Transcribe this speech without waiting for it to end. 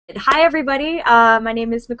Hi, everybody. My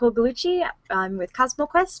name is Nicole Galucci. I'm with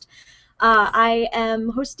CosmoQuest. I am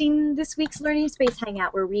hosting this week's Learning Space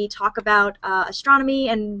Hangout, where we talk about astronomy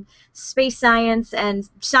and space science and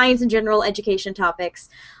science in general education topics.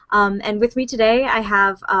 And with me today, I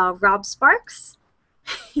have Rob Sparks.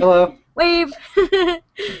 Hello. Wave.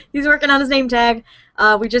 He's working on his name tag.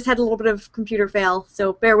 We just had a little bit of computer fail,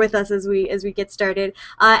 so bear with us as we get started.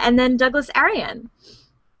 And then Douglas Arian.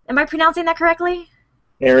 Am I pronouncing that correctly?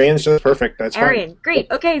 Arian's just perfect. That's Arian, fine.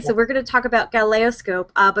 great. Okay, so we're going to talk about Galileoscope.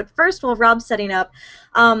 But first, while Rob's setting up,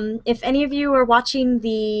 if any of you are watching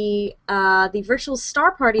the virtual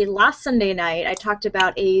star party last Sunday night, I talked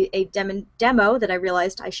about a demo that I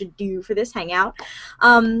realized I should do for this hangout.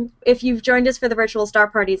 If you've joined us for the virtual star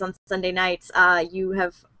parties on Sunday nights, you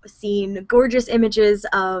have seen gorgeous images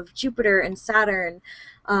of Jupiter and Saturn.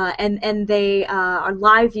 And they are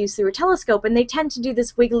live views through a telescope, and they tend to do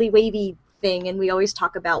this wiggly, wavy thing, and we always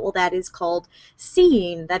talk about, well, that is called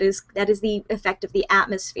seeing. That is the effect of the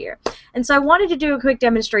atmosphere. And so I wanted to do a quick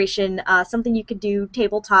demonstration, something you could do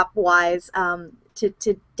tabletop-wise,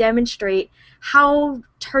 to demonstrate how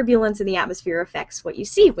turbulence in the atmosphere affects what you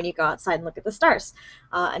see when you go outside and look at the stars.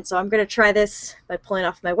 And so I'm going to try this by pulling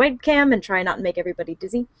off my webcam and try not to make everybody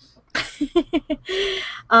dizzy.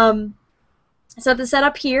 So the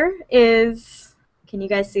setup here is, can you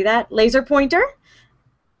guys see that? Laser pointer.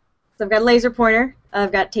 So I've got a laser pointer.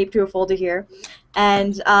 I've got taped to a folder here.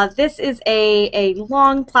 And this is a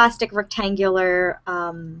long plastic rectangular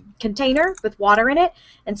container with water in it.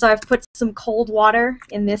 And so I've put some cold water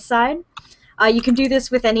in this side. You can do this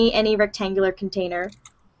with any rectangular container.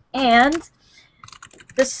 And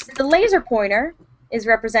the laser pointer is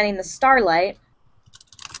representing the starlight.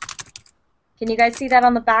 Can you guys see that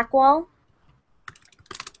on the back wall?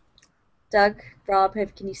 Doug, Rob,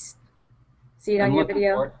 can you see it on your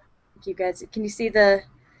video? You guys, can you see the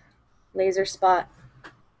laser spot?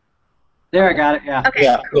 There, I got it. Yeah. Okay.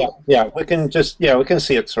 Yeah. Cool. Yeah. We can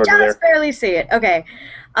see it sort of there. Just barely see it. Okay.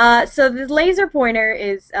 So the laser pointer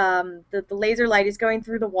is the laser light is going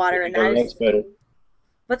through the water, and that's better.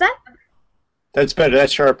 What's that? That's better.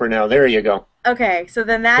 That's sharper now. There you go. Okay. So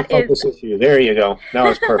then that is. There you go. Now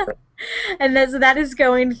it's perfect. And so that is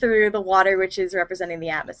going through the water, which is representing the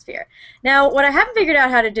atmosphere. Now, what I haven't figured out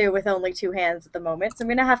how to do with only two hands at the moment, so I'm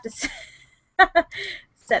going to have to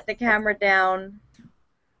set the camera down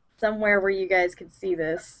somewhere where you guys can see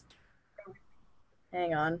this.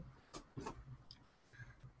 Hang on.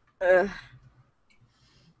 I'm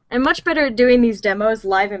much better at doing these demos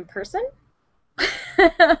live in person.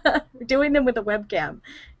 Doing them with a webcam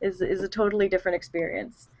is a totally different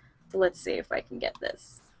experience. So let's see if I can get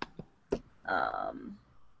this.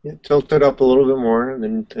 Yeah, tilt it up a little bit more,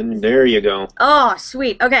 and then there you go. Oh,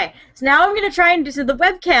 sweet. Okay, so now I'm going to try and do, so the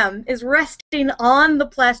webcam is resting on the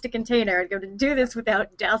plastic container. I'm going to do this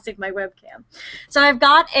without dousing my webcam. So I've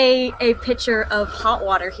got a pitcher of hot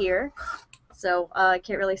water here, so I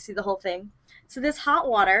can't really see the whole thing. So this hot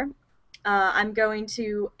water, I'm going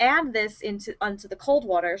to add this onto the cold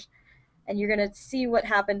water, and you're going to see what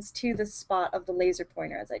happens to the spot of the laser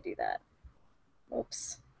pointer as I do that.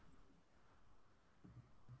 Oops.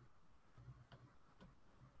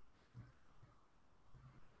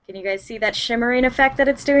 Can you guys see that shimmering effect that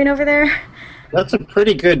it's doing over there? That's a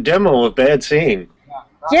pretty good demo of bad seeing.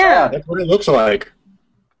 Yeah. That's what it looks like.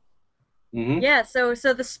 Mm-hmm. Yeah, so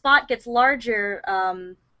the spot gets larger.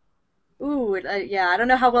 Yeah, I don't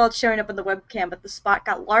know how well it's showing up on the webcam, but the spot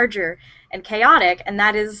got larger and chaotic, and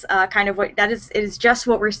that is kind of what that is just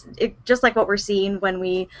what just like what we're seeing when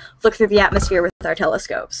we look through the atmosphere with our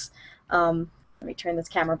telescopes. Let me turn this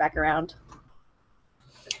camera back around.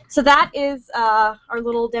 So that is our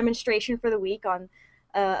little demonstration for the week on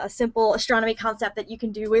a simple astronomy concept that you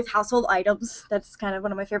can do with household items. That's kind of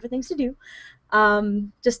one of my favorite things to do.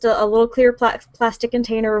 Just a little clear plastic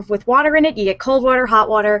container with water in it. You get cold water, hot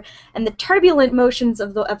water, and the turbulent motions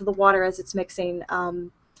of the water as it's mixing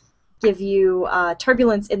give you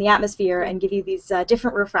turbulence in the atmosphere and give you these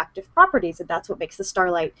different refractive properties, and that's what makes the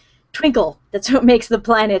starlight twinkle. That's what makes the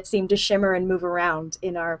planets seem to shimmer and move around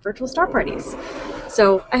in our virtual star parties.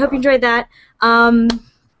 So I hope you enjoyed that.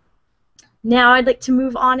 Now I'd like to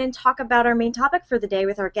move on and talk about our main topic for the day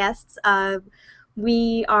with our guests.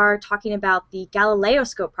 We are talking about the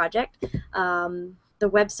Galileoscope project. The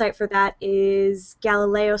website for that is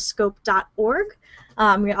galileoscope.org.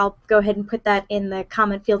 I'll go ahead and put that in the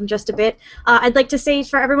comment field in just a bit. I'd like to say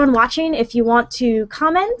for everyone watching, if you want to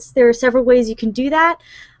comment, there are several ways you can do that.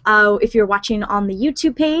 If you're watching on the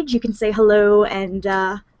YouTube page, you can say hello, and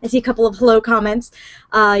I see a couple of hello comments.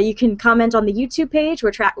 You can comment on the YouTube page.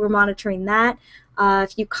 We're monitoring that.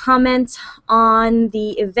 If you comment on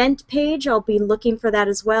the event page, I'll be looking for that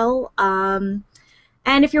as well. And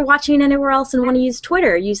if you're watching anywhere else and want to use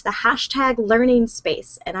Twitter, use the hashtag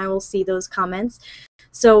 #LearningSpace, and I will see those comments.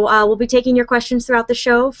 So we'll be taking your questions throughout the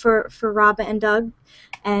show for Rob and Doug,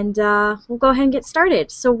 and we'll go ahead and get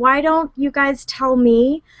started. So why don't you guys tell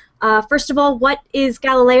me, first of all, what is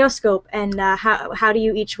Galileoscope, and how do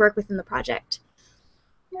you each work within the project?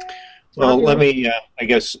 Well, let me, I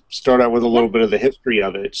guess, start out with a little bit of the history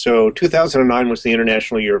of it. So 2009 was the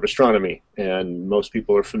International Year of Astronomy, and most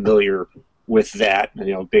people are familiar with that,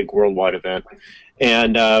 big worldwide event.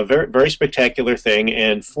 And very, very spectacular thing.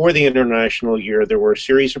 And for the International Year, there were a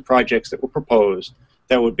series of projects that were proposed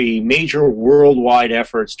that would be major worldwide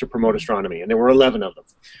efforts to promote astronomy, and there were 11 of them.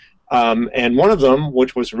 And one of them,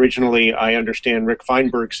 which was originally, I understand, Rick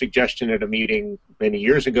Feinberg's suggestion at a meeting many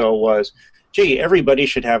years ago, was, gee, everybody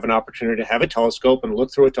should have an opportunity to have a telescope and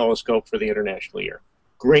look through a telescope for the International Year.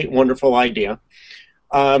 Great, wonderful idea.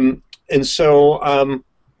 And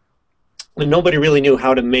nobody really knew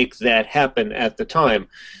how to make that happen at the time.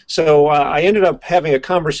 So I ended up having a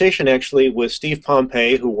conversation, actually, with Steve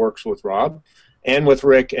Pompey, who works with Rob, and with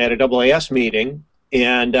Rick at a AAS meeting.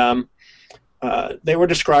 And they were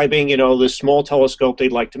describing, this small telescope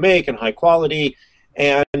they'd like to make and high quality.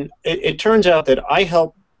 And it turns out that I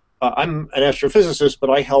help. I'm an astrophysicist,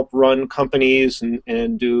 but I help run companies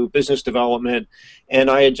and do business development. And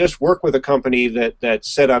I had just worked with a company that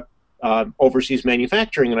set up overseas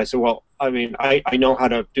manufacturing. And I said, well, I know how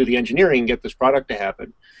to do the engineering and get this product to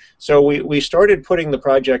happen. So we started putting the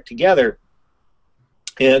project together.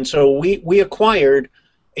 And so we acquired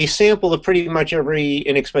a sample of pretty much every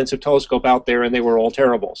inexpensive telescope out there, and they were all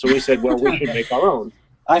terrible. So we said, well, we should make our own.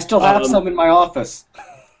 I still have some in my office.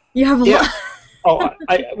 You have a yeah. lot.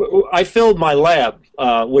 I filled my lab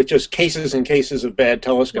with just cases and cases of bad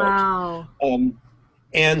telescopes. Wow.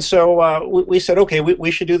 And so we said, okay,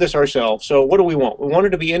 we should do this ourselves. So what do we want? We want it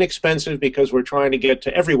to be inexpensive because we're trying to get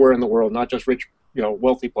to everywhere in the world, not just rich,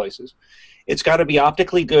 wealthy places. It's got to be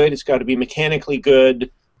optically good. It's got to be mechanically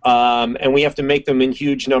good. And we have to make them in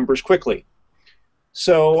huge numbers quickly.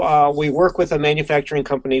 So we work with a manufacturing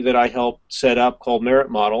company that I helped set up called Merit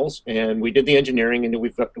Models, and we did the engineering, and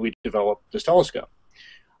we developed this telescope.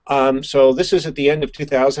 So this is at the end of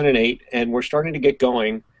 2008, and we're starting to get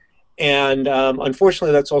going. And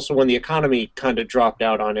unfortunately, that's also when the economy kind of dropped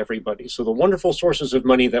out on everybody. So the wonderful sources of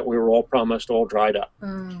money that we were all promised all dried up.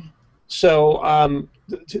 So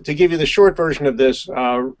to give you the short version of this,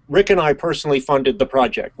 Rick and I personally funded the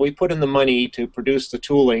project. We put in the money to produce the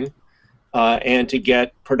tooling and to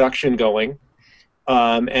get production going.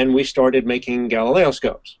 And we started making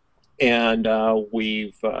Galileoscopes. And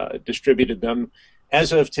we've distributed them.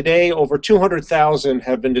 As of today, over 200,000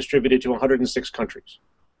 have been distributed to 106 countries.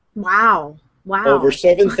 Wow. Wow. Over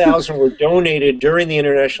 7,000 were donated during the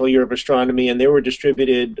International Year of Astronomy, and they were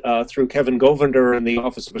distributed through Kevin Govender and the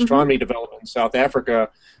Office of Astronomy Development in South Africa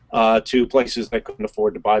to places that couldn't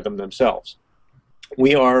afford to buy them themselves.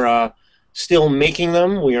 We are still making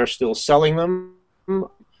them. We are still selling them.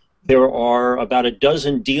 There are about a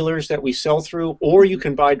dozen dealers that we sell through, or you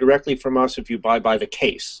can buy directly from us if you buy by the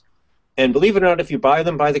case. And believe it or not, if you buy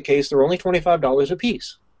them by the case, they're only $25 a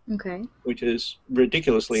piece. Okay. Which is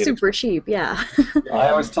ridiculously super cheap, yeah. I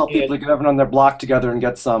always tell people to get everyone on their block together and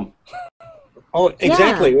get some. Oh,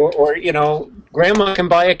 exactly. Yeah. Or grandma can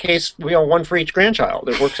buy a case, one for each grandchild.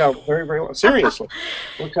 It works out very, very well. Seriously.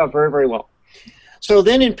 Works out very, very well. So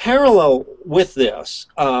then in parallel with this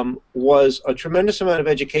was a tremendous amount of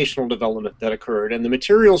educational development that occurred, and the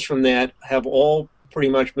materials from that have all pretty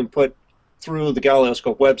much been put through the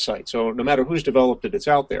Galileoscope website. So no matter who's developed it, it's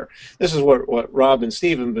out there. This is what Rob and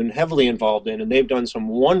Steve have been heavily involved in, and they've done some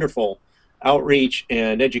wonderful outreach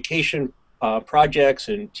and education projects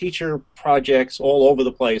and teacher projects all over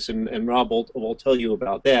the place, and Rob will tell you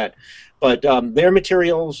about that. But their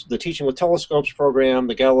materials, the Teaching with Telescopes program,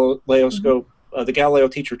 the Galileoscope, the Galileo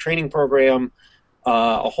Teacher Training Program,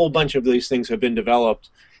 a whole bunch of these things have been developed.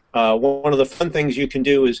 One of the fun things you can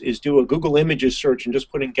do is do a Google Images search and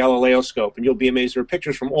just put in Galileoscope, and you'll be amazed. There are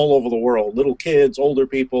pictures from all over the world, little kids, older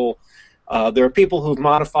people. There are people who've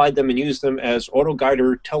modified them and used them as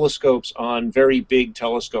autoguider telescopes on very big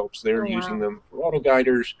telescopes. They're using them for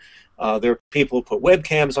autoguiders. There are people who put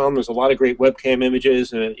webcams on. There's a lot of great webcam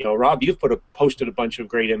images. And Rob, you've posted a bunch of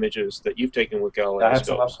great images that you've taken with Galileoscopes. I have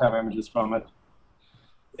some webcam images from it.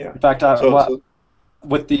 Yeah. In fact,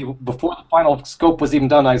 before the final scope was even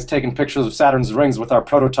done, I was taking pictures of Saturn's rings with our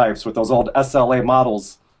prototypes, with those old SLA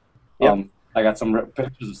models. Yep. I got some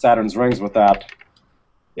pictures of Saturn's rings with that.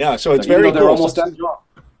 Yeah, so it's very cool. They're almost done.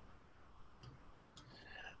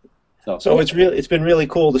 So it's been really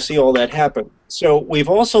cool to see all that happen. So we've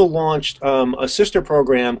also launched a sister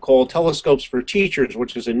program called Telescopes for Teachers,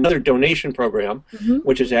 which is another donation program,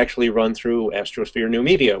 which is actually run through Astrosphere New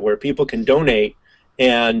Media, where people can donate,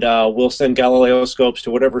 and we'll send Galileoscopes to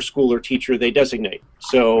whatever school or teacher they designate.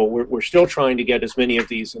 So we're still trying to get as many of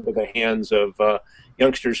these into the hands of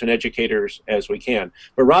youngsters and educators as we can.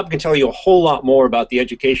 But Rob can tell you a whole lot more about the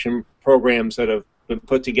education programs that have been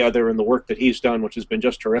put together and the work that he's done, which has been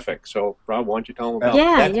just terrific. So, Rob, why don't you tell him about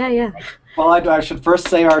that? Yeah. Well, I should first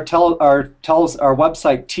say our website,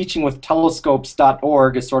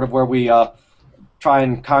 teachingwithtelescopes.org, is sort of where we try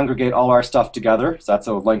and congregate all our stuff together. So that's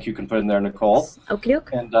a link you can put in there, Nicole. Okay.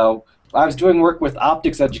 And I was doing work with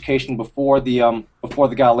optics education before the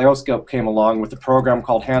Galileoscope came along with a program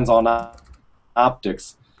called Hands-on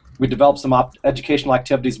Optics. We developed some educational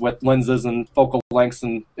activities with lenses and focal lengths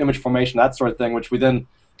and image formation, that sort of thing, which we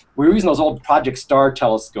were using those old Project STAR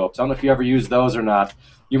telescopes. I don't know if you ever used those or not.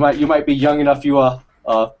 You might be young enough you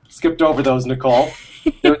skipped over those, Nicole.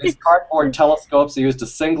 They were these cardboard telescopes. They used a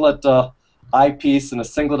singlet eyepiece and a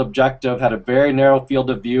singlet objective, had a very narrow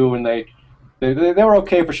field of view, and they were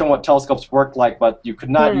okay for showing what telescopes worked like, but you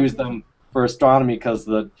could not use them for astronomy because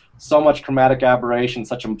so much chromatic aberration,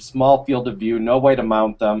 such a small field of view, no way to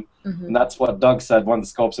mount them, and that's what Doug said, one of the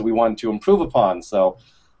scopes that we wanted to improve upon. So,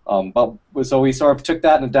 so we sort of took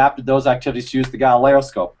that and adapted those activities to use the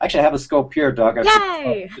Galileoscope. Actually, I have a scope here, Doug.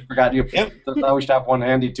 I forgot you. Thought we should have one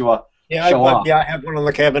handy to show off. Yeah, I have one on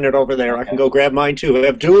the cabinet over there. Okay. I can go grab mine too. I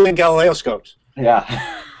have dueling Galileoscopes. Yeah.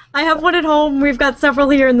 I have one at home. We've got several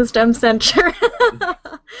here in the STEM Center.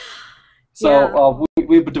 So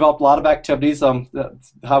we've developed a lot of activities.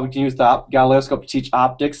 How we can use the Galileoscope to teach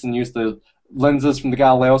optics and use the lenses from the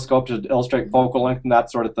Galileoscope to illustrate focal length and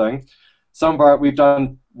that sort of thing. We've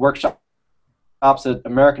done workshops at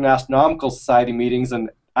American Astronomical Society meetings and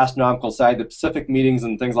Astronomical Society of the Pacific meetings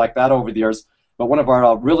and things like that over the years. But one of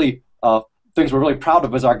our things we're really proud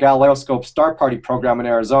of is our Galileoscope Star Party program in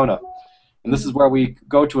Arizona. And this is where we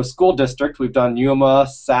go to a school district. We've done Yuma,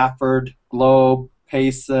 Safford, Globe,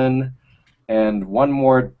 Payson, and one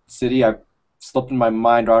more city. I've slipped in my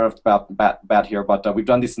mind right off the bat here, but we've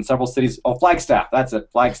done these in several cities. Oh, Flagstaff, that's it,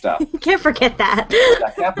 Flagstaff. Can't forget that. Yeah,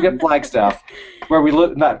 can't forget Flagstaff, where we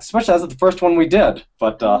live. Especially as the first one we did,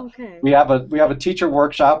 but we have a teacher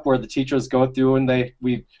workshop where the teachers go through and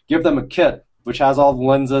we give them a kit which has all the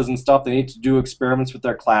lenses and stuff. They need to do experiments with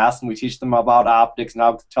their class, and we teach them about optics and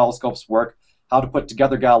how telescopes work, how to put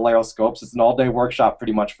together Galileoscopes. It's an all-day workshop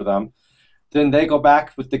pretty much for them. Then they go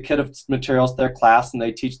back with the kit of materials to their class, and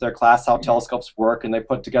they teach their class how telescopes work, and they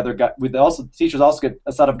put together. The teachers also get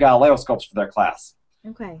a set of Galileoscopes for their class.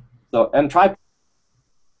 Okay. So and tripods.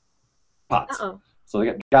 So they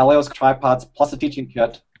get Galileoscope tripods plus a teaching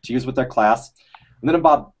kit to use with their class, and then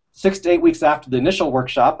about 6 to 8 weeks after the initial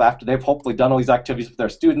workshop, after they've hopefully done all these activities with their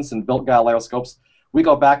students and built Galileoscopes, we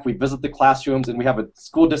go back, we visit the classrooms, and we have a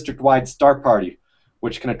school district-wide star party,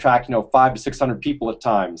 which can attract 500 to 600 people at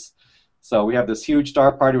times. So we have this huge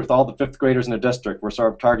star party with all the fifth graders in the district. We're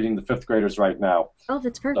sort of targeting the fifth graders right now. Oh,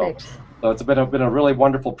 that's perfect. So it's been a really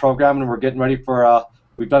wonderful program, and we're getting ready for.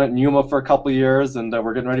 We've done it in Yuma for a couple of years, and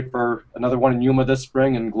we're getting ready for another one in Yuma this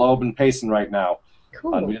spring, and Globe and Payson right now.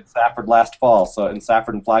 Cool. We did Safford last fall, in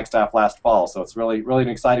Safford and Flagstaff last fall. So it's really an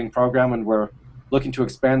exciting program, and we're looking to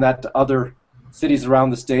expand that to other cities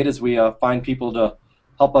around the state as we find people to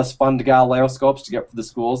help us fund the Galileoscopes to get for the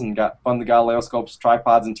schools and fund the Galileoscopes,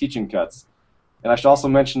 tripods, and teaching kits. And I should also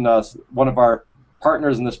mention one of our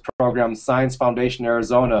partners in this program, Science Foundation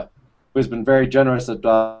Arizona, who has been very generous of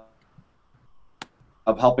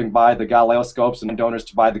helping buy the Galileoscopes and donors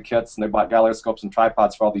to buy the kits, and they bought Galileoscopes and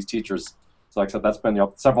tripods for all these teachers. So like I said, that's been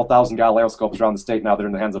several thousand Galileoscopes around the state now that are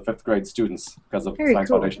in the hands of fifth grade students because of Science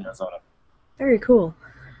Foundation Arizona. Very cool.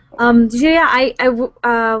 When I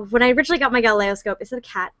originally got my Galileoscope, is it a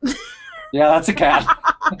cat? Yeah, that's a cat.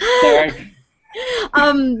 Sorry.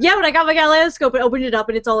 When I got my Galileoscope, I opened it up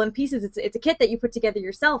and it's all in pieces. It's a kit that you put together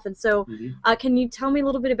yourself. And so, can you tell me a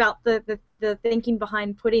little bit about the thinking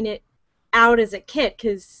behind putting it out as a kit?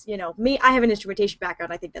 Because I have an instrumentation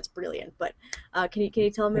background. I think that's brilliant. But can you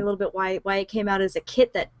tell me a little bit why it came out as a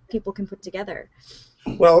kit that people can put together?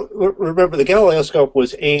 Well, remember the Galileoscope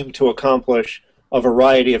was aimed to accomplish a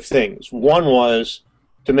variety of things. One was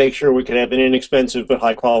to make sure we could have an inexpensive but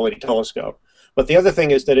high quality telescope. But the other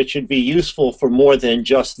thing is that it should be useful for more than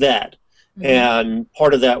just that. And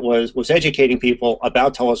part of that was educating people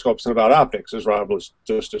about telescopes and about optics, as Rob was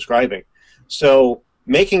just describing. So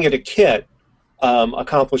making it a kit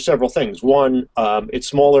accomplished several things. One, it's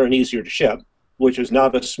smaller and easier to ship, which is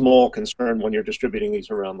not a small concern when you're distributing these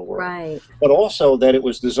around the world. Right. But also that it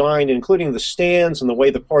was designed, including the stands and the way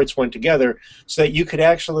the parts went together, so that you could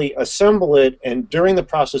actually assemble it, and during the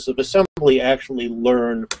process of assembly actually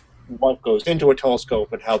learn what goes into a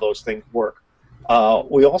telescope and how those things work.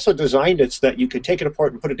 We also designed it so that you could take it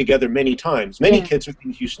apart and put it together many times. Many kits are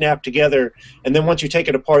things you snap together, and then once you take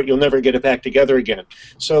it apart, you'll never get it back together again.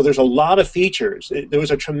 So there's a lot of features. There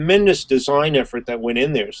was a tremendous design effort that went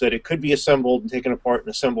in there so that it could be assembled and taken apart and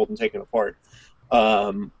assembled and taken apart.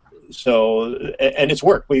 And it's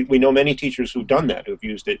worked. We know many teachers who've done that, who've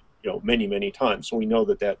used it, many, many times. So we know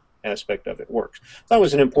that that aspect of it works. That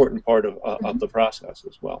was an important part of the process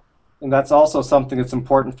as well. And that's also something that's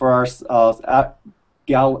important for our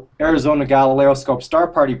Arizona Galileoscope Star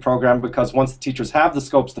Party program, because once the teachers have the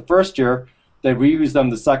scopes the first year, they reuse them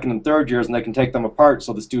the second and third years, and they can take them apart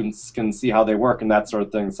so the students can see how they work and that sort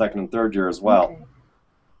of thing second and third year as well. Okay.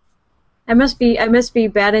 I must be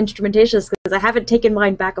bad instrumentalist because I haven't taken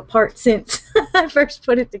mine back apart since I first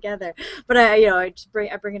put it together. But I just bring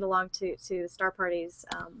it along to the star parties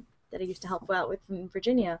that I used to help out with in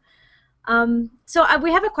Virginia. So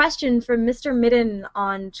we have a question from Mr. Midden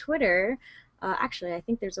on Twitter. Actually, I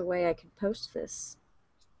think there's a way I could post this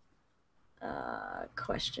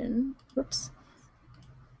question. Whoops.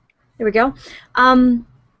 There we go.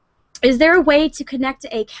 Is there a way to connect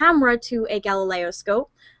a camera to a Galileoscope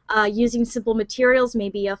using simple materials,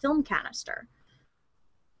 maybe a film canister?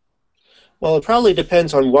 Well, it probably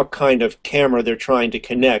depends on what kind of camera they're trying to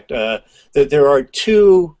connect. There are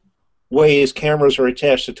two ways cameras are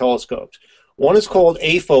attached to telescopes. One is called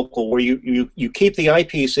afocal, where you keep the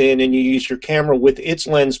eyepiece in and you use your camera with its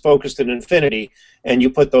lens focused at infinity, and you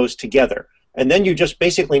put those together. And then you just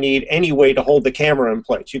basically need any way to hold the camera in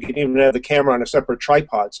place. You can even have the camera on a separate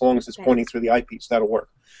tripod, so long as it's pointing through the eyepiece. That'll work.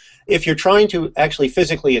 If you're trying to actually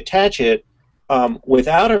physically attach it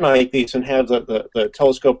without an eyepiece and have the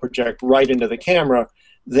telescope project right into the camera,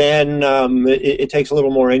 then it takes a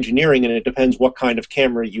little more engineering, and it depends what kind of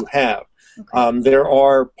camera you have. Okay. There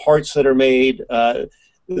are parts that are made.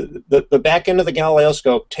 The back end of the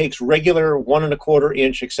Galileoscope takes regular 1 1/4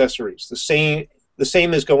 inch accessories. The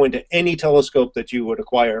same as go into any telescope that you would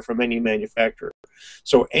acquire from any manufacturer.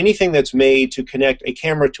 So anything that's made to connect a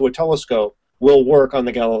camera to a telescope will work on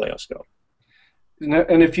the Galileoscope.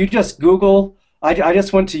 And if you just Google, I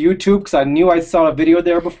just went to YouTube because I knew I saw a video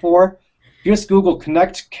there before. If you just Google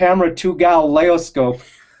 "connect camera to Galileoscope,"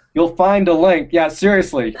 you'll find a link. Yeah,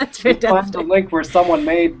 seriously. That's fantastic. You'll find a link where someone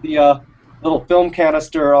made the little film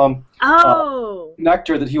canister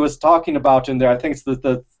connector that he was talking about in there. I think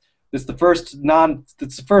it's the first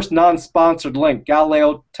non-sponsored link.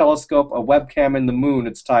 Galileo Telescope, a webcam in the moon.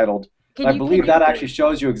 It's titled. I believe that actually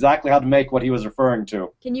shows you exactly how to make what he was referring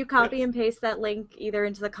to. Can you copy and paste that link either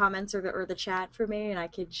into the comments or the chat for me, and I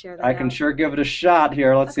could share that? I can sure give it a shot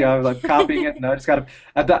here. Let's see. I'm copying it. No, I just got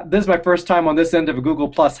to. This is my first time on this end of a Google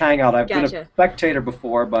Plus Hangout. I've been a spectator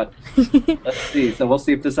before, but let's see. So we'll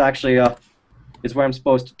see if this actually is where I'm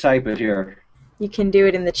supposed to type it here. You can do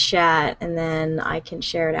it in the chat, and then I can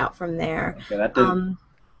share it out from there. Okay, that didn't,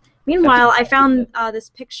 meanwhile, I found this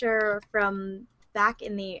picture from back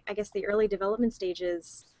in the early development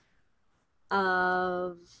stages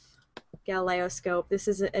of Galileoscope. This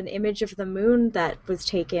is an image of the moon that was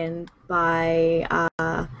taken by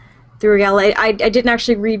through Galileo. I didn't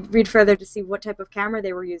actually read further to see what type of camera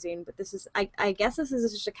they were using, but this is I guess this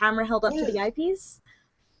is just a camera held up to the eyepiece.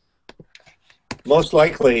 Most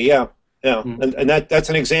likely, yeah. Yeah, and that's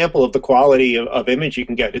an example of the quality of image you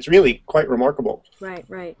can get. It's really quite remarkable. Right,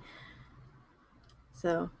 right.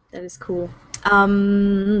 So that is cool.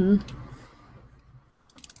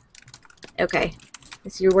 Okay,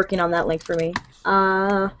 so you're working on that link for me.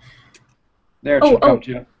 There it should come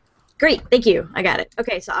to you. Great, thank you. I got it.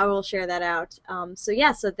 Okay, so I will share that out. So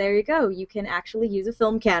yeah, so there you go. You can actually use a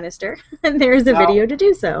film canister, and there's a video to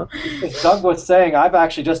do so. As Doug was saying, I've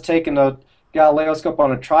actually just taken a Galileoscope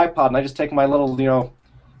on a tripod, and I just take my little,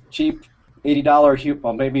 cheap $80,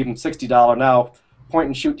 well, maybe even $60 now,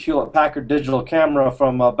 point-and-shoot Hewlett-Packard digital camera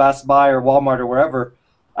from Best Buy or Walmart or wherever.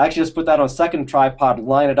 I actually just put that on a second tripod,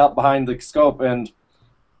 line it up behind the scope, and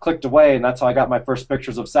clicked away, and that's how I got my first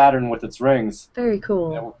pictures of Saturn with its rings. Very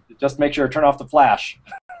cool. Just make sure to turn off the flash.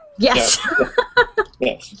 Yes.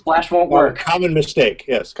 Yes. Flash won't work. Common mistake.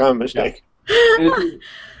 Yes, common mistake. Yeah.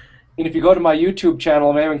 And if you go to my YouTube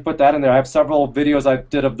channel, maybe I can put that in there. I have several videos I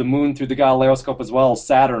did of the moon through the Galileoscope as well as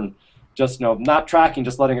Saturn. Just not tracking,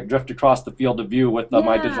 just letting it drift across the field of view with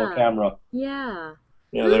my digital camera. Yeah.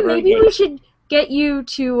 Yeah, maybe we should get you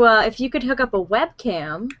to, if you could hook up a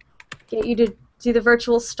webcam, get you do the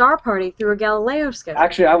virtual star party through a Galileoscope.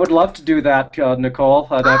 Actually, I would love to do that, Nicole.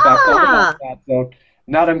 I've thought about Ah, that. So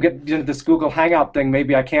now that I'm getting into this Google Hangout thing,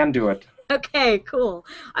 maybe I can do it. okay, cool.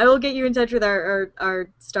 I will get you in touch with our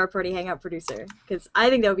Star Party Hangout producer because I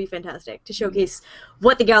think that would be fantastic to showcase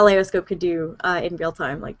what the Galileoscope could do in real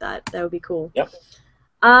time like that. That would be cool. Yep.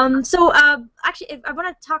 Actually, if I want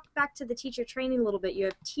to talk back to the teacher training a little bit. You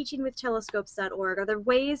have teachingwithtelescopes.org. Are there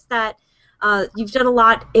ways that you've done a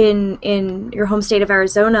lot in your home state of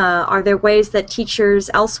Arizona? Are there ways that teachers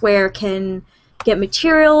elsewhere can get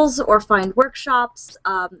materials or find workshops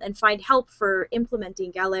and find help for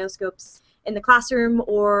implementing Galileoscopes in the classroom,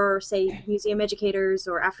 or say museum educators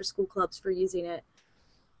or after-school clubs for using it?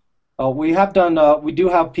 We have done. We do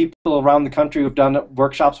have people around the country who've done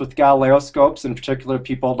workshops with Galileoscopes. In particular,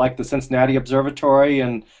 people like the Cincinnati Observatory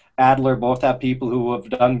and Adler both have people who have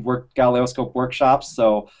done Galileoscope workshops.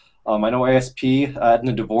 So I know ASP,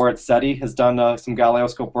 Edna DeVore at SETI, has done some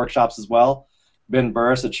Galileoscope workshops as well. Ben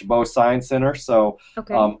Burris at Chabot Science Center. So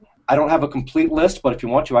Okay. I don't have a complete list, but if you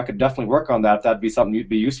want to, I could definitely work on that if that'd be something you'd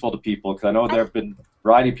be useful to people, because I know there have been a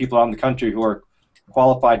variety of people around the country who are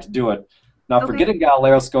qualified to do it. Now, for Okay. getting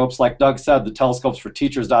Galileoscopes, like Doug said, the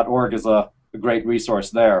telescopesforteachers.org is a great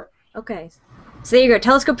resource there. Okay. So there you go,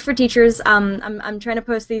 Telescopes for Teachers. I'm trying to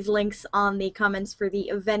post these links on the comments for the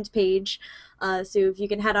event page, so if you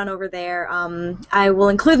can head on over there. I will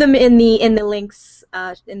include them in the links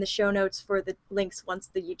in the show notes for the links once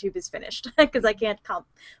the YouTube is finished, because I can't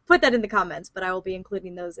put that in the comments, but I will be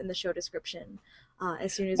including those in the show description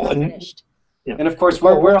as soon as we're finished. Yeah. And of course,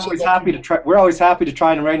 we're always happy to try. We're always happy to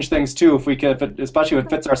try and arrange things too, if we can, especially if it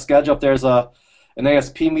fits our schedule. If there's an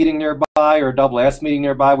ASP meeting nearby or a AAS meeting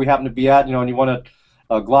nearby we happen to be at, and you want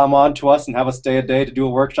to glom on to us and have us stay a day to do a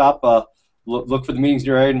workshop, look for the meetings in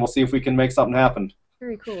your area, and we'll see if we can make something happen.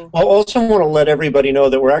 Very cool. I also want to let everybody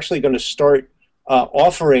know that we're actually going to start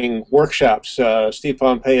offering workshops. Steve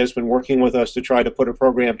Pompey has been working with us to try to put a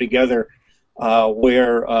program together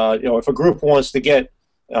where if a group wants to get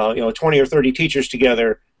 20 or 30 teachers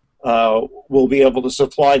together, we'll be able to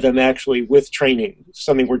supply them actually with training,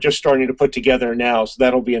 something we're just starting to put together now. So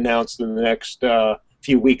that'll be announced in the next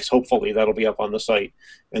few weeks, hopefully. That'll be up on the site.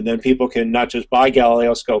 And then people can not just buy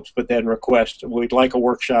Galileoscopes, but then request, we'd like a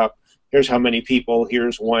workshop, here's how many people,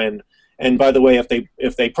 here's when. And by the way,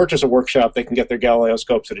 if they purchase a workshop, they can get their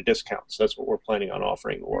Galileoscopes at a discount. So that's what we're planning on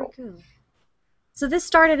offering the world. Very cool. So this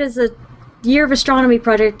started as a Year of Astronomy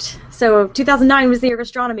project. So 2009 was the Year of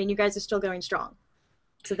Astronomy, and you guys are still going strong.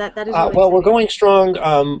 So that is really well, exciting. we're going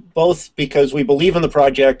strong both because we believe in the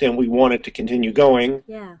project and we want it to continue going,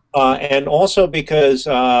 Yeah. and also because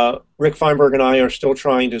Rick Feinberg and I are still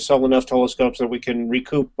trying to sell enough telescopes that we can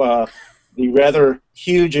recoup the rather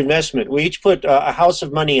huge investment. We each put a house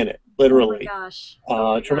of money in it, literally. Oh my gosh.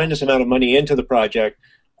 Oh my Tremendous gosh. amount of money into the project.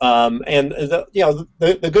 And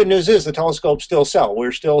the good news is the telescopes still sell.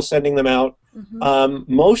 We're still sending them out.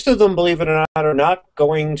 Mm-hmm. Most of them, believe it or not, are not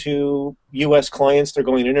going to U.S. clients. They're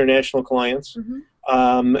going to international clients.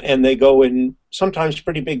 Mm-hmm. And they go in sometimes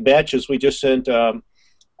pretty big batches. We just sent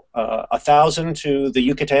 1,000 to the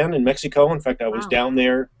Yucatan in Mexico. In fact, I was Wow. down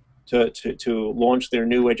there to launch their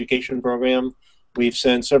new education program. We've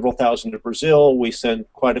sent several thousand to Brazil. We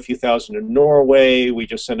sent quite a few thousand to Norway. We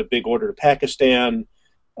just sent a big order to Pakistan.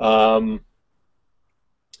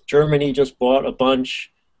 Germany just bought a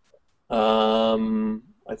bunch.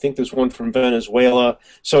 I think there's one from Venezuela.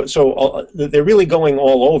 So they're really going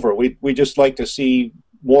all over. We just like to see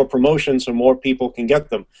more promotions so more people can get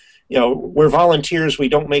them. We're volunteers. We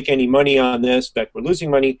don't make any money on this. In fact, we're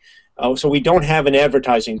losing money. So we don't have an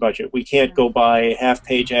advertising budget. We can't go buy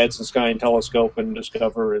half-page ads in Sky and Telescope and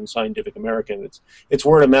Discover and Scientific American. It's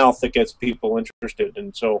word of mouth that gets people interested.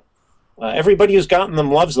 And so everybody who's gotten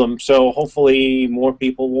them loves them. So hopefully more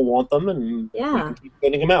people will want them, and we can keep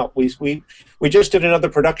getting them out. We just did another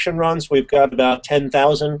production run, so we've got about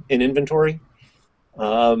 10,000 in inventory.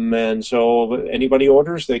 And so anybody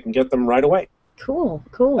orders, they can get them right away. Cool,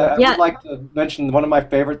 cool. I Yeah. would like to mention one of my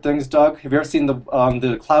favorite things, Doug. Have you ever seen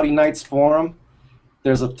the Cloudy Nights forum?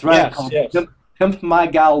 There's a thread called Pimp My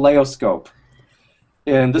Galileoscope.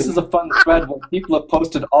 And this is a fun thread where people have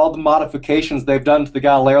posted all the modifications they've done to the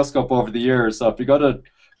Galileoscope over the years. So if you go to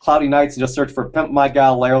Cloudy Nights and just search for Pimp My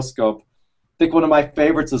Galileoscope, I think one of my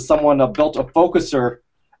favorites is someone built a focuser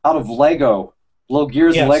out of Lego, blow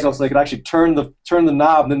gears in Lego, so they could actually turn the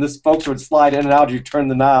knob, and then this focuser would slide in and out as you turn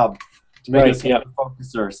the knob to make it a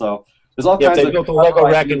focuser. So there's all kinds of... they built a Lego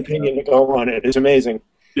rack and pinion to go on it. It's amazing.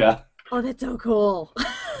 Yeah. Oh, that's so cool.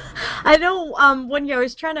 I know one year I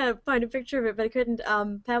was trying to find a picture of it, but I couldn't.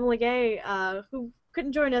 Pamela Gay, who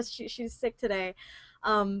couldn't join us, she's sick today.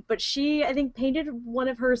 But she, I think, painted one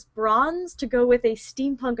of hers bronze to go with a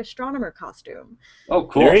steampunk astronomer costume. Oh,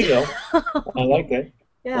 There cool. you go. I like that.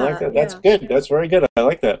 I like Yeah, that. That's yeah. good. That's very good. I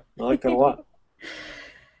like that. I like that a lot.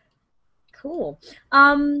 Cool.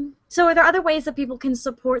 So are there other ways that people can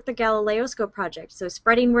support the Galileoscope project? So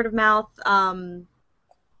spreading word of mouth,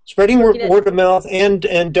 Spreading looking at, word of mouth and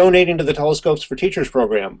donating to the Telescopes for Teachers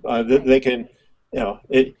program. right. They can,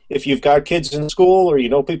 if you've got kids in school or you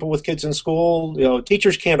know people with kids in school,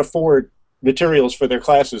 teachers can't afford materials for their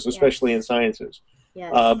classes, especially in Yes. sciences.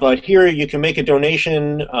 Yes. But here you can make a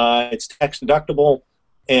donation. It's tax deductible,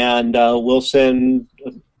 and we'll send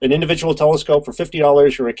an individual telescope for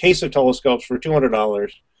 $50 or a case of telescopes for $200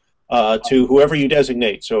 to whoever you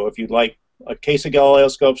designate. So if you'd like a case of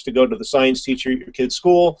Galileoscopes to go to the science teacher at your kid's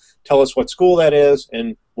school, tell us what school that is,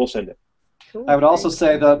 and we'll send it. I Cool. would also Very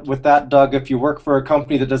say cool. that with that, Doug, if you work for a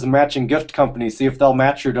company that does a matching gift company, see if they'll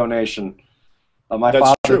match your donation. My That's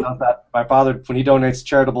father true. does that. My father, when he donates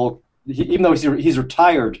charitable, even though he's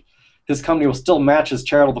retired, his company will still match his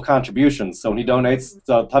charitable contributions. So when he donates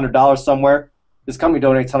 $100 somewhere, his company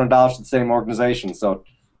donates $100 to the same organization. So if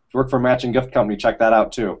you work for a matching gift company, check that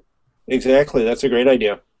out too. Exactly. That's a great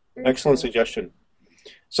idea. Very Excellent cool. suggestion.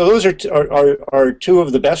 So those are two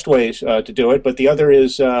of the best ways to do it, but the other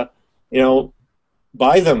is,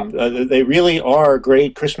 buy them. They really are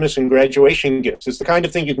great Christmas and graduation gifts. It's the kind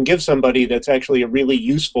of thing you can give somebody that's actually a really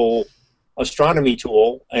useful astronomy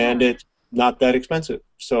tool, and Yeah. it's not that expensive.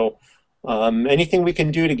 So anything we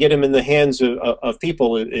can do to get them in the hands of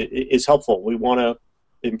people is helpful. We want to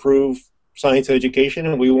improve science education,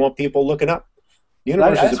 and we want people looking up. The I,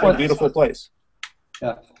 universe I is a just big, want, beautiful place.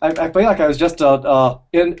 yeah, I feel like I was just I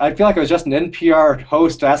feel like I was just an NPR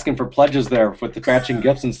host asking for pledges there with the matching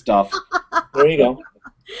gifts and stuff. There you go.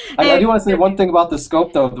 I Hey, do want to say one thing about the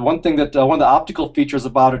scope, though. The one thing that one of the optical features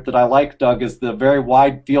about it that I like, Doug, is the very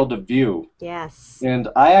wide field of view. yes. And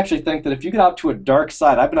I actually think that if you get out to a dark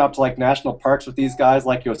side, I've been out to like national parks with these guys,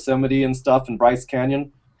 like Yosemite and stuff, and Bryce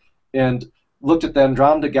Canyon, and looked at the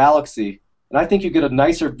Andromeda Galaxy. And I think you get a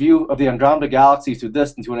nicer view of the Andromeda Galaxy through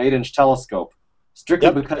this than through an 8-inch telescope, strictly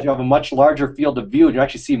Yep, because you have a much larger field of view and you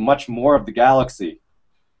actually see much more of the galaxy.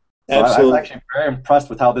 So I was absolutely. actually very impressed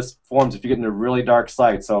with how this forms if you get into a really dark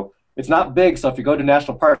site. So it's not big, so if you go to a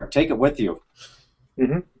national park, take it with you.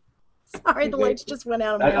 Hmm. Sorry, the lights just went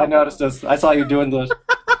out of my I office. noticed this. I saw you doing the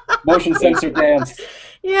motion sensor dance.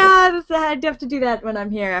 Yeah, I'd have to do that when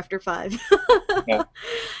I'm here after 5. Yeah,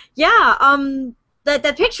 Yeah,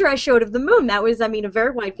 that picture I showed of the moon, that was, I mean, a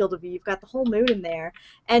very wide field of view. You've got the whole moon in there.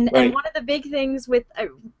 And right. one of the big things with, I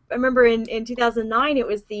remember in 2009, it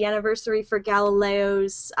was the anniversary for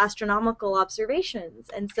Galileo's astronomical observations.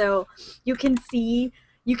 And so you can see,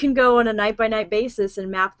 you can go on a night by night basis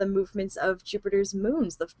and map the movements of Jupiter's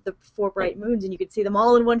moons, the 4 Right. bright moons, and you can see them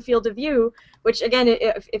all in one field of view, which again,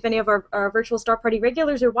 if any of our virtual Star Party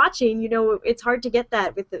regulars are watching, it's hard to get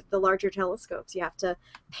that with the larger telescopes. You have to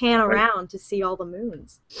pan Right. around to see all the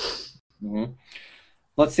moons. Mhm.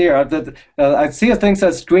 Let's see here. I see a thing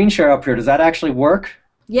says screen share up here. Does that actually work?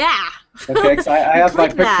 Yeah. Okay, because I You have my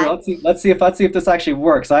click picture. that. Let's see if this actually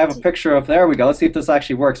works. I have a picture of. There we go. Let's see if this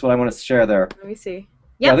actually works. What I want to share there. Let me see.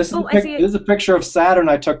 Yeah, Yep. Oh, I see this it. is a picture of Saturn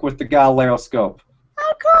I took with the Galileoscope.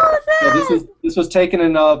 How cool is So that? this was taken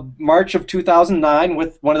in March of 2009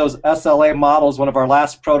 with one of those SLA models, one of our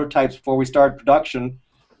last prototypes before we started production.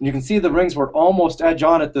 And you can see the rings were almost edge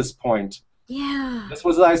on at this point. Yeah. This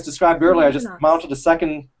was, as I described earlier, I just mounted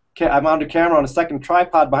I mounted a camera on a second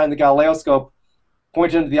tripod behind the Galileoscope,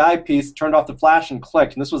 pointed into the eyepiece, turned off the flash, and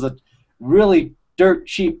clicked. And this was a really dirt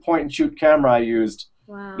cheap point and shoot camera I used.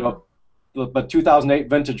 Wow. But 2008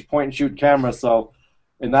 vintage point and shoot camera. So,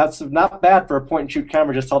 and that's not bad for a point and shoot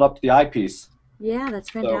camera just held up to the eyepiece. Yeah,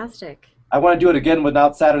 that's So fantastic. I want to do it again when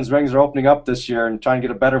now Saturn's rings are opening up this year and try and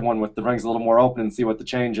get a better one with the rings a little more open and see what the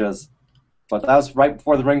change is. But that was right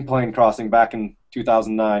before the ring plane crossing back in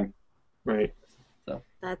 2009. Right. So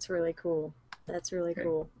That's really cool. That's really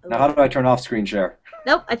cool. now how do I turn off screen share?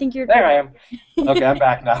 Nope, I think you're There I am. Okay, I'm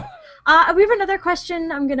back now. We have another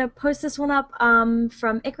question. I'm going to post this one up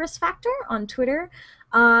from Icarus Factor on Twitter.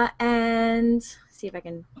 And see if I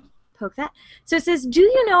can poke that. So it says, do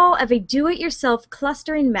you know of a do-it-yourself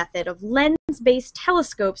clustering method of lens-based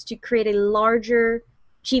telescopes to create a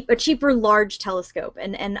cheaper large telescope?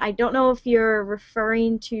 And I don't know if you're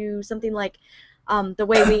referring to something like the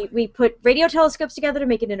way we put radio telescopes together to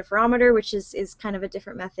make an interferometer, which is kind of a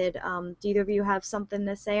different method. Do either of you have something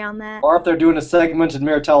to say on that? Or if they're doing a segmented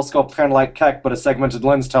mirror telescope, kind of like Keck, but a segmented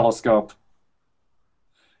lens telescope.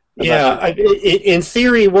 Yeah, in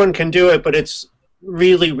theory one can do it, but it's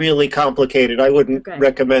really, really complicated. I wouldn't Okay.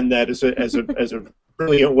 recommend that as a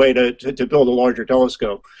brilliant way to build a larger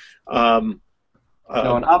telescope.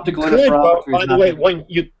 No, an optical Could, interferometry is by the not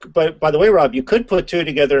way, by the way, Rob, you could put two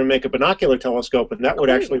together and make a binocular telescope, and that would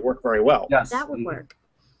Oh, actually work very well. yes, that would work.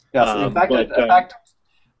 yes. In fact,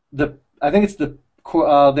 But I think it's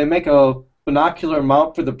they make a binocular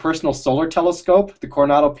mount for the personal solar telescope, the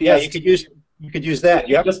Coronado PS. yeah, you could use that.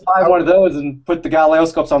 Yep. Just buy one of those and put the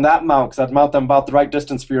Galileoscopes on that mount, because I'd mount them about the right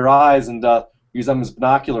distance for your eyes and use them as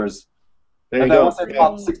binoculars. There you And go. once it's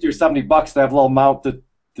about $60 or $70, they have a little mount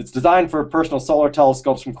that's designed for personal solar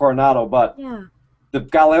telescopes from Coronado, but Yeah. the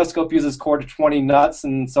Galileoscope uses core to 20 nuts,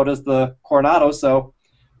 and so does the Coronado, so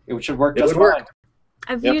it should work just fine.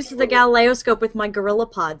 I've Yep. used the Galileoscope with my Gorilla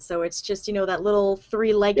Pod, so it's just, that little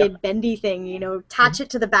three-legged bendy thing, attach it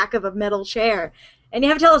to the back of a metal chair, and you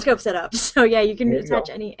have a telescope set up. So yeah, you can There you attach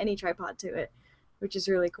go. any tripod to it, which is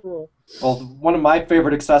really cool. Well, one of my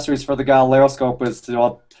favorite accessories for the Galileoscope is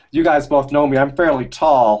you guys both know me, I'm fairly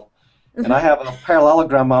tall, and I have a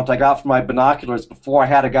parallelogram mount I got for my binoculars before I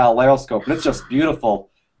had a Galileoscope, and it's just beautiful.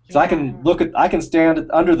 So I can stand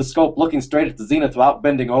under the scope looking straight at the zenith without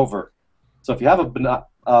bending over. So if you have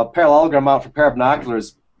a parallelogram mount for a pair of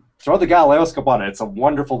binoculars, throw the Galileoscope on it. It's a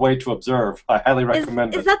wonderful way to observe. I highly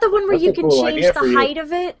recommend Is it. that the one where That's you a can cool change idea for the you. height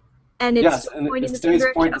of it, and it's Yes, and pointing it the same stays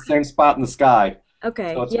direction? pointing the same spot in the sky.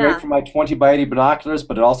 Okay, So it's yeah. great for my 20 by 80 binoculars,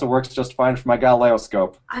 but it also works just fine for my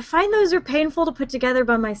Galileoscope. I find those are painful to put together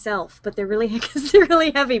by myself, but they're really because they're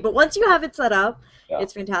really heavy. But once you have it set up, Yeah.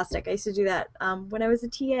 it's fantastic. I used to do that when I was a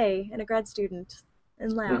TA and a grad student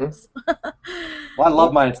in labs. Well, I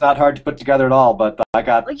love mine. It's not hard to put together at all, but Like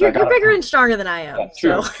you're bigger and stronger than I am. Yeah,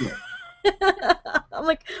 true. So. I'm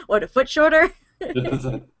like, what, a foot shorter?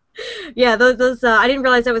 Yeah, those I didn't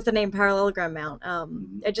realize that was the name parallelogram mount.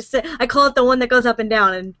 I call it the one that goes up and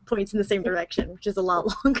down and points in the same direction, which is a lot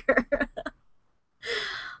longer.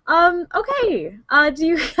 Okay. Do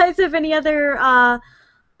you guys have any other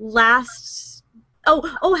last?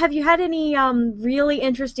 Oh, have you had any really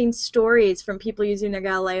interesting stories from people using their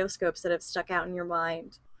Galileoscopes that have stuck out in your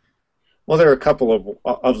mind? Well, there are a couple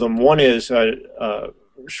of them. One is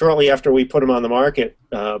shortly after we put them on the market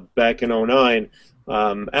back in '09,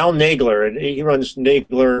 Al Nagler, and he runs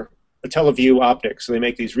Nagler Teleview Optics. So they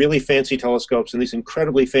make these really fancy telescopes and these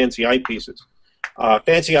incredibly fancy eyepieces.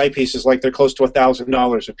 Fancy eyepieces like they're close to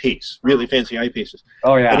 $1,000 a piece. Really fancy eyepieces.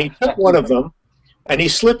 Oh, yeah. And he took one of them and he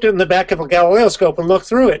slipped it in the back of a Galileoscope and looked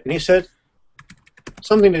through it. And he said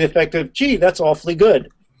something to the effect of, "Gee, that's awfully good."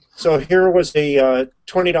 So here was a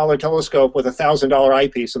 $20 telescope with a $1,000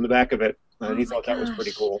 eyepiece in the back of it, and he thought that was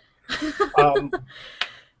pretty cool.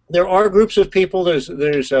 There are groups of people. There's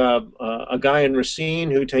a guy in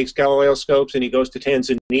Racine who takes Galileoscopes and he goes to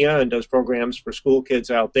Tanzania and does programs for school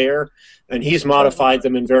kids out there, and he's modified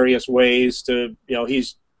them in various ways to,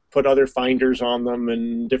 he's put other finders on them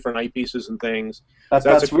and different eyepieces and things. That's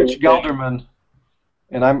a cool Rich thing. Gelderman.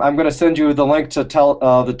 And I'm going to send you the link to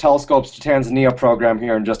the Telescopes to Tanzania program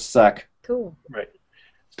here in just a sec. Cool. Right.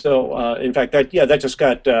 So, in fact, that just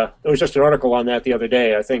got, there was just an article on that the other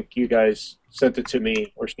day. I think you guys sent it to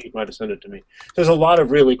me, or Steve might have sent it to me. There's a lot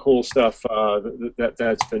of really cool stuff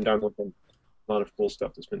that's been done with them. A lot of cool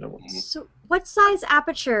stuff that's been done with them. So, what size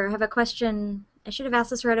aperture? I have a question. I should have asked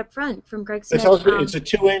this right up front from Greg The Smith. telescope, it's a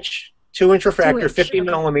 2-inch refractor, 2-inch, 50 okay.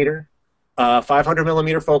 millimeter, 500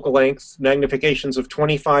 millimeter focal length, magnifications of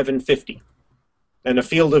 25 and 50, and a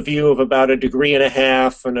field of view of about 1.5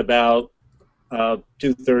 degrees and about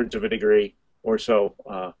 2/3 of a degree or so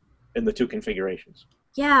in the two configurations.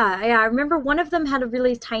 Yeah, I remember one of them had a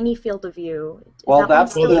really tiny field of view. Is Well, that one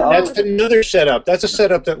that's still the- valid? That's another setup. That's a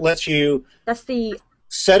setup that lets you That's the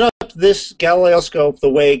set up this Galileoscope the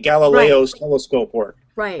way Galileo's telescope worked.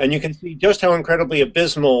 right. And you can see just how incredibly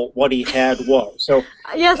abysmal what he had was. So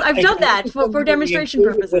Yes, I've done that for demonstration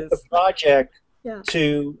With the purposes. project Yeah.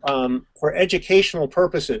 to for educational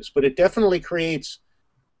purposes, but it definitely creates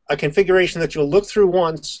a configuration that you'll look through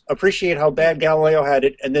once, appreciate how bad Galileo had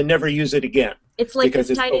it, and then never use it again. It's like because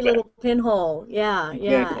this it's so tiny bad. little pinhole. Yeah, Exactly.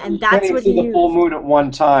 yeah, and You that's can't even what see you the full use. moon at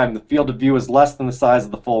one time. The field of view is less than the size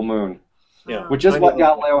of the full moon, Yeah. which is I what know.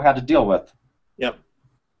 Galileo had to deal with. Yep.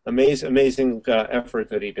 Amazing effort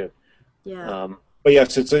that he did. Yeah. But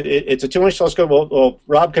yes, it's a 2-inch telescope. Well,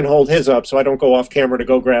 Rob can hold his up, so I don't go off camera to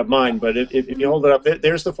go grab mine. But if you hold it up,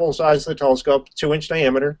 there's the full size of the telescope, 2-inch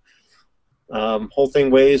diameter. Whole thing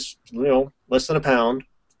weighs, less than a pound.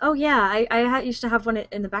 Oh yeah, I used to have one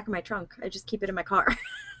in the back of my trunk. I just keep it in my car.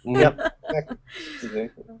 Yep. Exactly.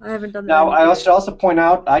 I haven't done that. Now, in I years. should also point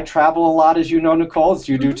out, I travel a lot, as you know, Nicole, as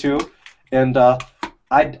you do too. And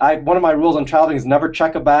one of my rules on traveling is never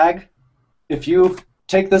check a bag. If you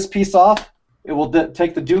take this piece off, It will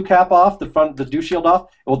take the dew cap off, the dew shield off.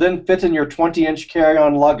 It will then fit in your 20-inch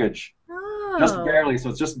carry-on luggage. Just Oh. barely, so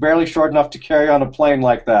it's just barely short enough to carry on a plane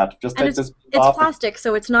like that. Just And take this it's off. plastic,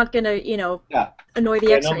 so it's not gonna, Yeah, annoy the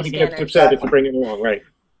Yeah, X-ray nobody scanner. gets upset if you bring it along, right?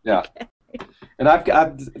 yeah. And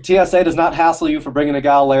TSA does not hassle you for bringing a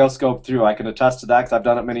Galileoscope through. I can attest to that because I've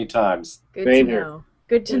done it many times. Good to Same here. know.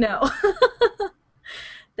 Good to know.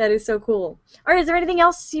 That is so cool. All right, is there anything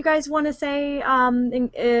else you guys want to say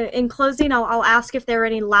in closing? I'll ask if there are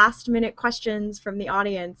any last-minute questions from the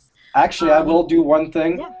audience. Actually, I will do one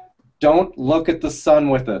thing. Yeah. Don't look at the sun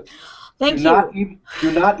with it. Thank you.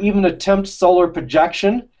 Do not even attempt solar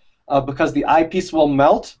projection because the eyepiece will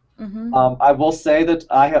melt. Mm-hmm. I will say that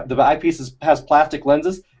the eyepiece has plastic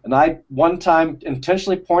lenses, and I one time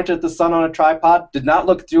intentionally pointed at the sun on a tripod, did not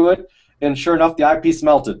look through it, and sure enough, the eyepiece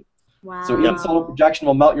melted. Wow. So even solar projection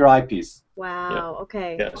will melt your eyepiece. Wow. Yeah.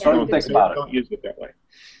 Okay. Yeah, So don't think about it. Don't use it that way.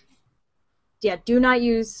 Yeah. Do not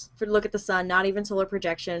use look at the sun. Not even solar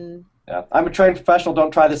projection. Yeah, I'm a trained professional. Don't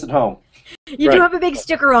try this at home. You Right. do have a big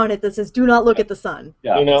sticker on it that says "Do not look at the sun."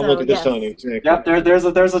 Yeah. Do not So, look at the yes. sun. Exactly. Yep. There's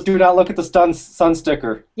a do not look at the sun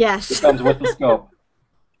sticker Yes. that comes with the scope.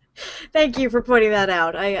 Thank you for pointing that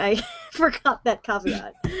out. I forgot that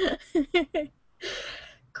caveat.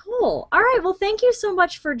 Cool. All right. Well, thank you so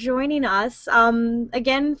much for joining us.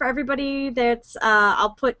 Again, for everybody that's,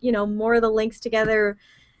 I'll put, more of the links together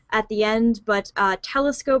at the end, but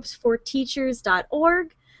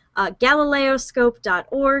telescopesforteachers.org,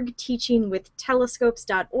 Galileoscope.org,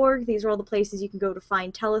 teachingwithtelescopes.org. These are all the places you can go to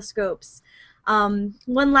find telescopes. One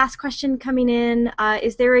last question coming in.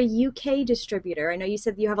 Is there a UK distributor? I know you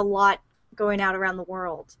said you have a lot going out around the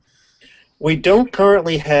world. We don't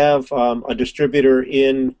currently have a distributor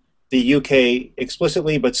in the UK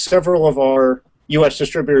explicitly, but several of our US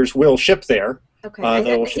distributors will ship there. Okay. I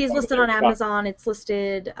They will see ship it's out listed of on there. Amazon. It's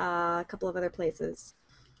listed a couple of other places.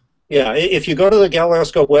 Yeah, if you go to the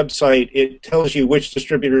Galileoscope website, it tells you which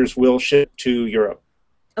distributors will ship to Europe.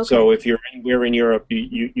 Okay. So if you're anywhere in Europe,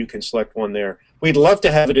 you can select one there. We'd love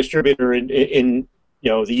to have a distributor in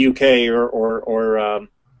the UK or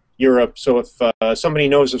Europe. So if somebody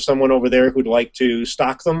knows of someone over there who'd like to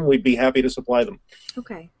stock them, we'd be happy to supply them.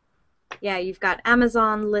 Okay. Yeah, you've got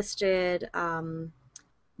Amazon listed,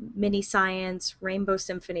 Mini Science, Rainbow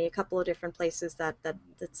Symphony, a couple of different places that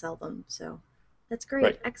sell them. So that's great.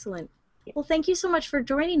 Right. Excellent. Well, thank you so much for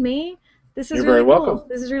joining me. This is You're really very cool. welcome.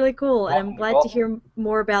 This is really cool, and I'm Welcome, glad to hear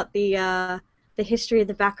more about the history and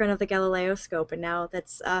the background of the Galileoscope. And now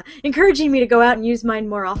that's encouraging me to go out and use mine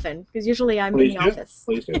more often, because usually I'm Please in do. the office.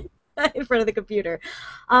 Please do. In front of the computer.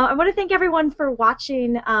 I want to thank everyone for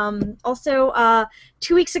watching. Also,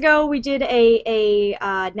 2 weeks ago we did a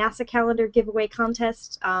NASA calendar giveaway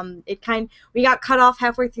contest. We got cut off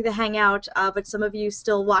halfway through the Hangout, but some of you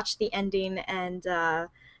still watched the ending and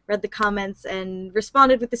read the comments and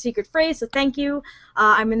responded with the secret phrase. So thank you.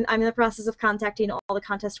 I'm in the process of contacting all the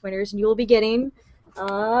contest winners, and you will be getting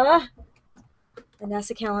the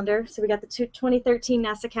NASA calendar. So we got the 2013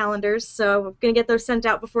 NASA calendars. So we're going to get those sent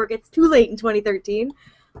out before it gets too late in 2013.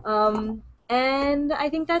 And I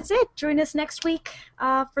think that's it. Join us next week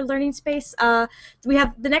for Learning Space. We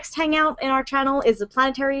have the next hangout in our channel is the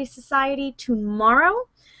Planetary Society tomorrow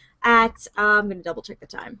at, I'm going to double check the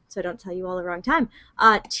time so I don't tell you all the wrong time,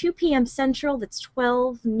 2 p.m. Central, that's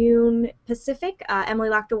 12 noon Pacific. Emily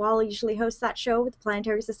Lakdawala usually hosts that show with the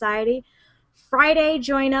Planetary Society. Friday,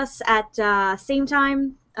 join us at same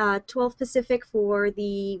time, 12 Pacific, for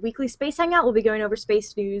the weekly Space Hangout. We'll be going over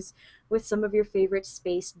space news with some of your favorite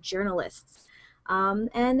space journalists.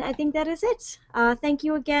 And I think that is it. Thank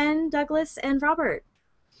you again, Douglas and Robert.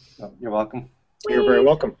 You're welcome. You're very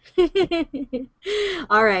welcome.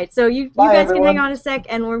 All right, so you Bye, guys can everyone. hang on a sec,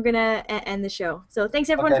 and we're going to end the show. So thanks,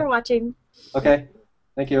 everyone, Okay. for watching. Okay.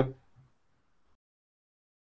 Thank you.